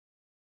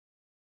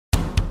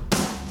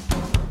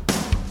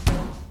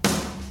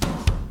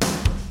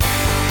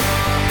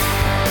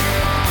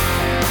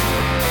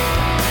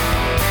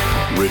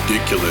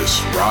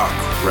Ridiculous Rock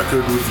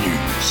Record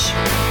Reviews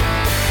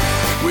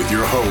with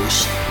your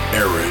host,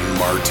 Aaron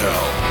Martell.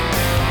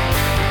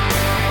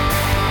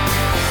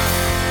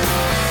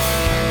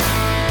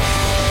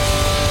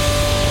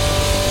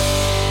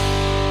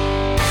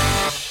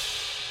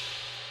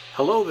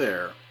 Hello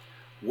there.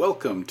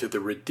 Welcome to the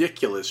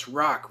Ridiculous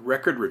Rock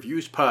Record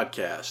Reviews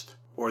podcast,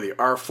 or the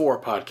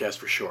R4 podcast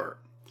for short.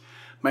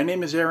 My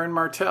name is Aaron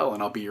Martell,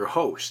 and I'll be your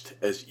host,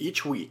 as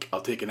each week I'll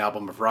take an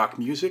album of rock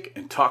music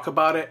and talk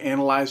about it,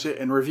 analyze it,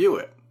 and review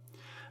it.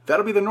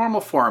 That'll be the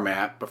normal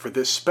format, but for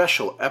this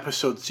special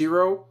episode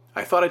 0,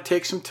 I thought I'd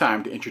take some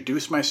time to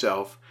introduce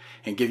myself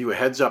and give you a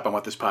heads up on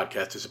what this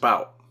podcast is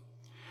about.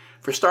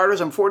 For starters,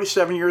 I'm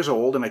 47 years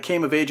old, and I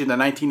came of age in the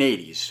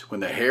 1980s,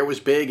 when the hair was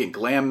big and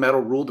glam metal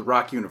ruled the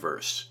rock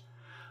universe.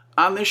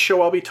 On this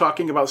show, I'll be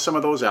talking about some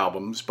of those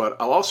albums, but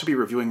I'll also be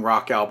reviewing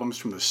rock albums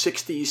from the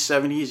 60s,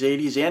 70s,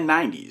 80s, and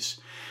 90s.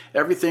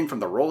 Everything from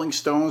the Rolling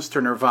Stones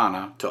to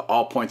Nirvana to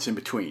all points in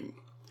between.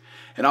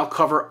 And I'll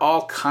cover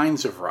all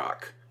kinds of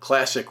rock.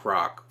 Classic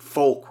rock,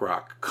 folk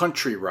rock,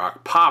 country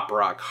rock, pop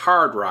rock,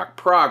 hard rock,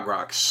 prog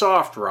rock,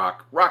 soft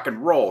rock, rock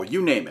and roll,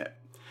 you name it.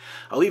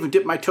 I'll even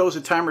dip my toes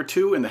a time or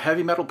two in the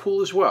heavy metal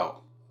pool as well.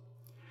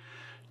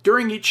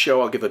 During each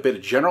show, I'll give a bit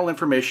of general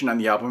information on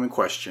the album in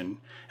question,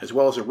 as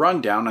well as a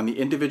rundown on the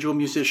individual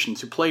musicians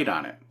who played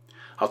on it.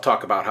 I'll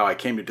talk about how I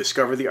came to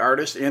discover the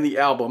artist and the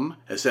album,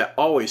 as that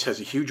always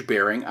has a huge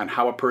bearing on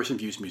how a person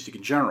views music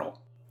in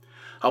general.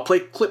 I'll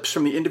play clips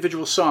from the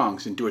individual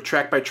songs and do a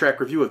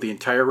track-by-track review of the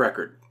entire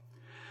record.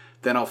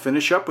 Then I'll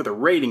finish up with a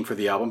rating for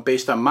the album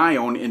based on my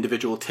own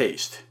individual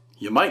taste.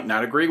 You might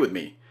not agree with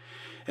me.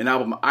 An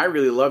album I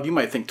really love you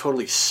might think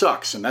totally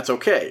sucks, and that's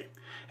okay.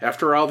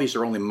 After all, these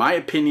are only my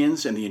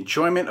opinions, and the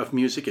enjoyment of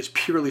music is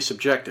purely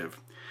subjective.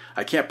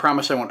 I can't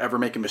promise I won't ever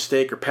make a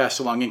mistake or pass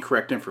along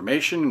incorrect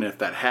information, and if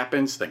that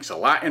happens, thanks a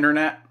lot,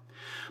 Internet.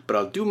 But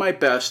I'll do my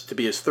best to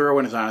be as thorough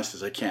and as honest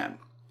as I can.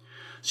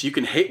 So you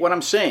can hate what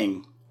I'm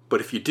saying,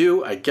 but if you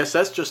do, I guess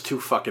that's just too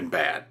fucking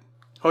bad.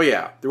 Oh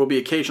yeah, there will be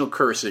occasional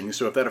cursing,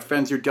 so if that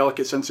offends your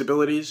delicate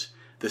sensibilities,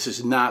 this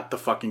is not the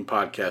fucking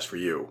podcast for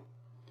you.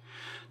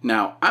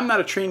 Now, I'm not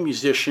a trained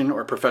musician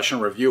or professional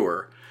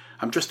reviewer.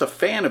 I'm just a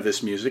fan of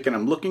this music, and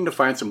I'm looking to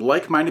find some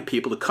like-minded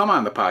people to come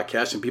on the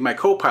podcast and be my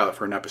co-pilot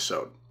for an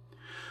episode.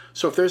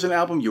 So if there's an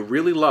album you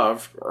really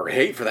love, or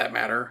hate for that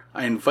matter,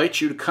 I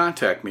invite you to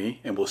contact me,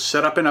 and we'll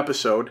set up an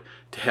episode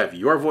to have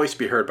your voice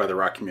be heard by the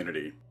rock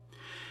community.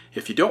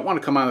 If you don't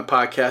want to come on the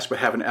podcast but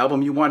have an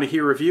album you want to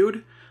hear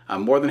reviewed,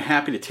 I'm more than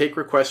happy to take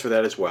requests for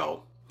that as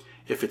well.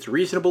 If it's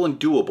reasonable and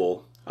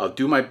doable, I'll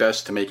do my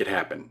best to make it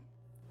happen.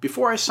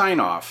 Before I sign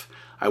off,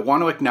 I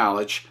want to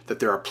acknowledge that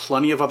there are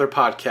plenty of other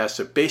podcasts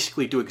that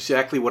basically do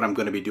exactly what I'm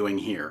going to be doing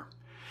here.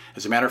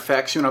 As a matter of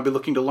fact, soon I'll be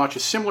looking to launch a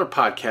similar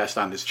podcast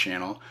on this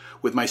channel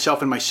with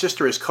myself and my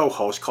sister as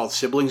co-hosts called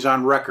Siblings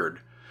on Record.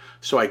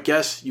 So I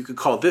guess you could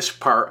call this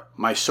part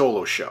my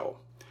solo show.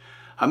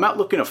 I'm not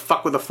looking to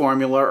fuck with a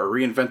formula or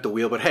reinvent the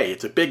wheel, but hey,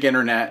 it's a big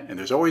internet and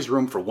there's always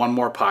room for one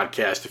more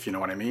podcast, if you know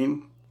what I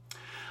mean.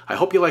 I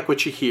hope you like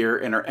what you hear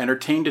and are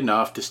entertained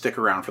enough to stick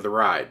around for the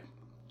ride.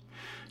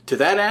 To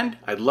that end,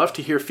 I'd love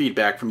to hear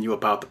feedback from you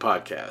about the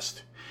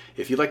podcast.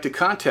 If you'd like to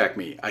contact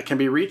me, I can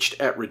be reached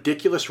at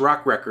Ridiculous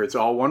Rock Records,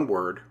 all one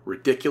word,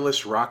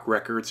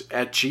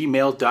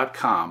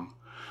 ridiculousrockrecords@gmail.com,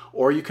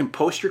 or you can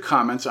post your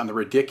comments on the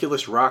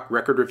Ridiculous Rock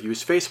Record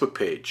Reviews Facebook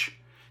page.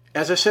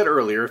 As I said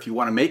earlier, if you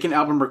want to make an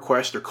album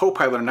request or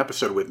co-pilot an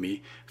episode with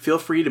me, feel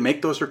free to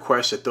make those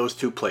requests at those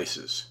two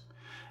places.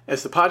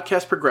 As the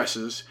podcast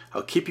progresses,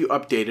 I'll keep you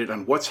updated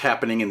on what's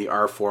happening in the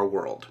R4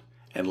 world.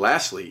 And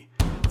lastly,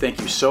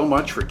 thank you so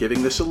much for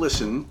giving this a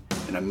listen,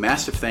 and a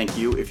massive thank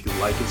you if you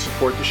like and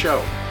support the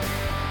show.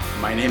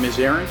 My name is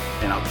Aaron,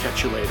 and I'll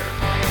catch you later.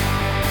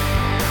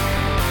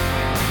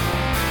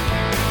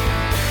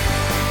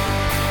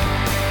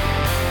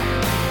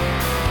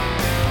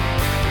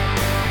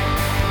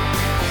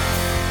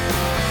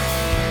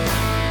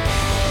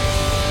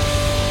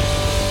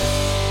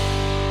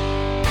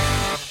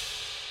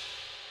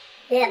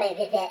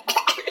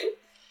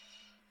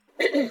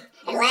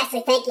 And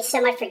lastly, thank you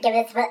so much for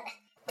giving us...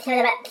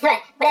 I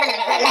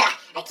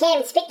can't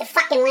even speak the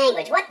fucking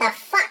language. What the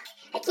fuck?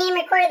 I can't even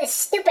record this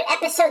stupid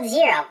episode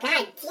 0.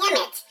 God damn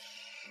it.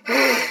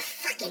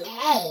 Fucking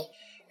A.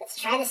 Let's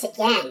try this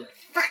again.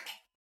 Fuck.